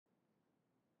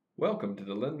Welcome to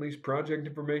the Lend-Lease Project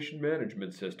Information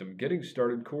Management System Getting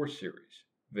Started course series,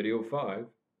 Video 5,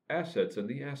 Assets in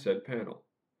the Asset Panel.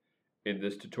 In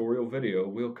this tutorial video,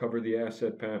 we'll cover the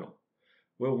Asset Panel.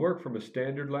 We'll work from a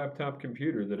standard laptop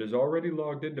computer that is already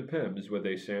logged into PIMS with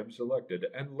a SAM selected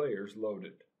and layers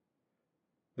loaded.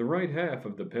 The right half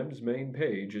of the PIMS main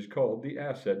page is called the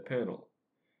Asset Panel.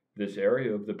 This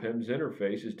area of the PIMS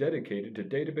interface is dedicated to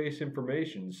database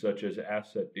information such as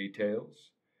asset details,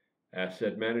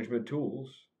 asset management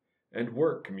tools, and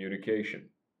work communication.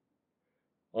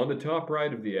 On the top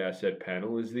right of the Asset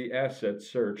Panel is the Asset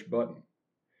Search button.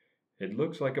 It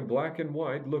looks like a black and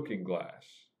white looking glass.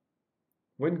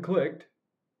 When clicked,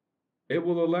 it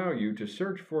will allow you to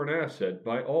search for an asset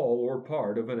by all or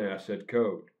part of an asset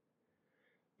code.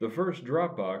 The first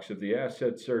drop box of the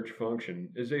Asset Search function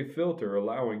is a filter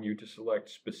allowing you to select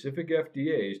specific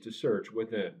FDAs to search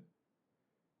within.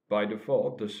 By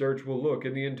default, the search will look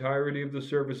in the entirety of the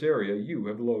service area you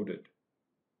have loaded.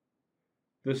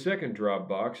 The second drop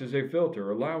box is a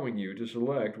filter allowing you to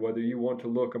select whether you want to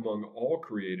look among all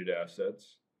created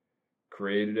assets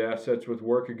with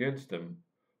work against them,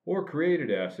 or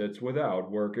created assets without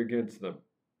work against them.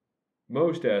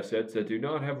 Most assets that do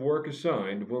not have work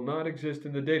assigned will not exist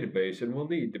in the database and will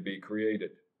need to be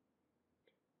created.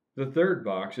 The third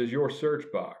box is your search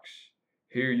box.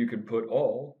 Here you can put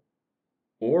all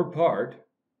or part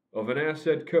of an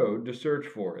asset code to search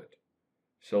for it.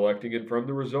 Selecting it from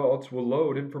the results will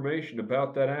load information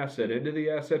about that asset into the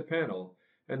Asset Panel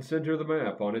and center the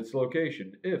map on its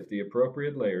location if the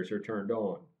appropriate layers are turned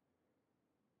on.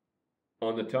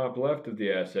 On the top left of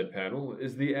the Asset Panel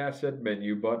is the Asset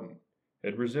Menu button.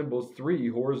 It resembles three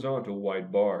horizontal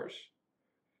white bars.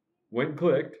 When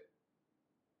clicked,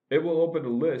 it will open a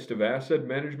list of asset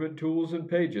management tools and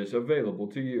pages available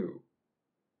to you.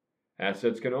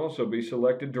 Assets can also be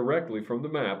selected directly from the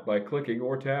map by clicking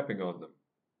or tapping on them.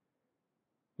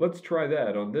 Let's try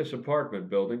that on this apartment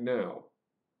building now.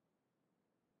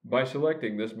 By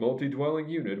selecting this multi-dwelling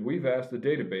unit, we've asked the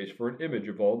database for an image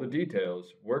of all the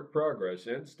details, work progress,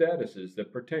 and statuses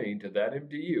that pertain to that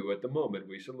MDU at the moment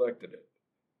we selected it.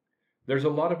 There's a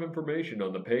lot of information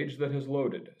on the page that has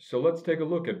loaded, so let's take a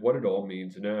look at what it all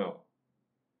means now.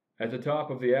 At the top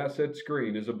of the asset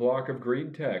screen is a block of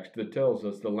green text that tells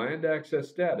us the land access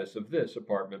status of this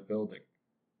apartment building.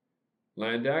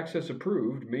 Land access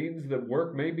approved means that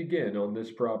work may begin on this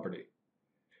property.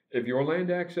 If your land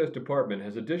access department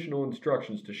has additional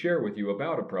instructions to share with you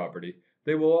about a property,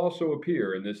 they will also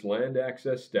appear in this land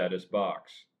access status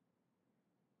box.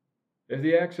 If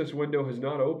the access window has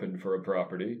not opened for a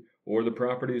property, or the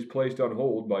property is placed on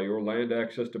hold by your land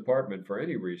access department for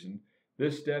any reason,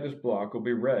 this status block will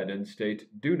be red and state,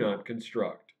 "Do not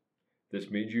construct." This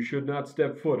means you should not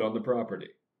step foot on the property.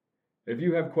 If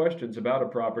you have questions about a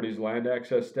property's land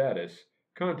access status,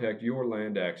 contact your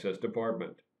land access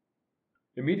department.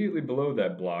 Immediately below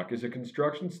that block is a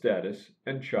construction status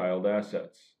and child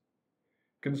assets.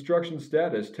 Construction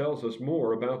status tells us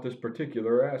more about this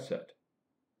particular asset.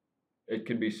 It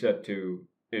can be set to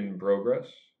in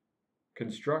progress,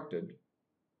 constructed,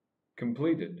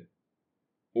 completed,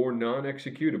 or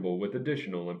non-executable with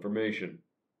additional information.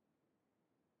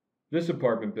 This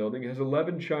apartment building has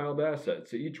 11 child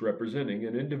assets, each representing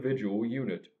an individual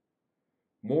unit.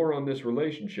 More on this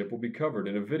relationship will be covered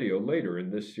in a video later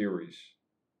in this series.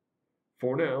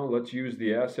 For now, let's use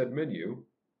the Asset menu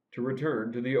to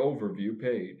return to the Overview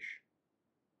page.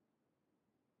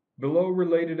 Below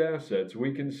Related Assets,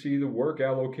 we can see the work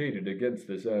allocated against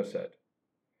this asset.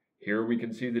 Here we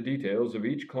can see the details of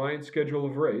each client's schedule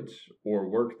of rates, or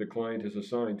work the client is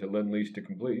assigned to Lend-Lease to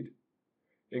complete,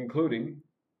 including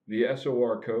the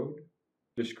SOR code,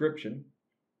 description,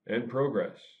 and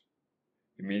progress.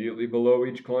 Immediately below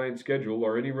each client's schedule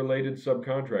are any related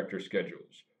subcontractor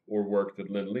schedules, or work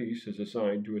that Lend-Lease is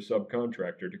assigned to a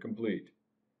subcontractor to complete.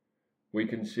 We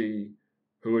can see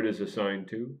who it is assigned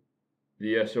to,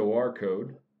 the SOR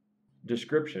code,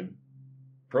 description,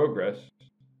 progress,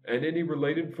 and any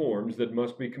related forms that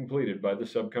must be completed by the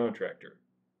subcontractor.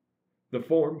 The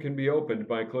form can be opened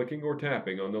by clicking or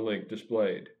tapping on the link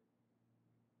displayed.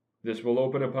 This will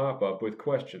open a pop-up with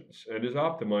questions and is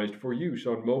optimized for use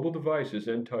on mobile devices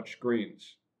and touch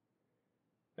screens.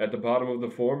 At the bottom of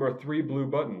the form are three blue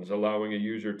buttons allowing a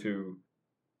user to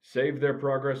save their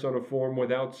progress on a form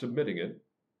without submitting it,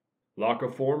 lock a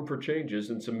form for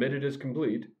changes and submit it as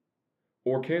complete,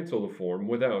 or cancel the form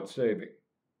without saving.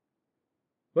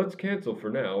 Let's cancel for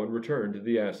now and return to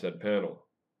the Asset Panel.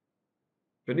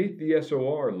 Beneath the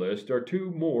SOR list are two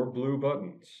more blue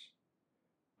buttons.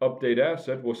 Update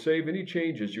Asset will save any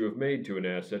changes you have made to an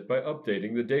asset by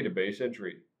updating the database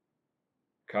entry.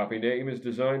 Copy name is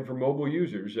designed for mobile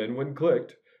users and when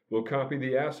clicked, will copy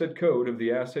the asset code of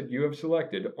the asset you have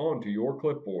selected onto your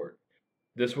clipboard.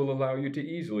 This will allow you to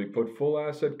easily put full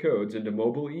asset codes into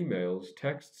mobile emails,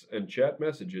 texts, and chat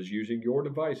messages using your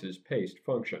device's paste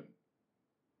function.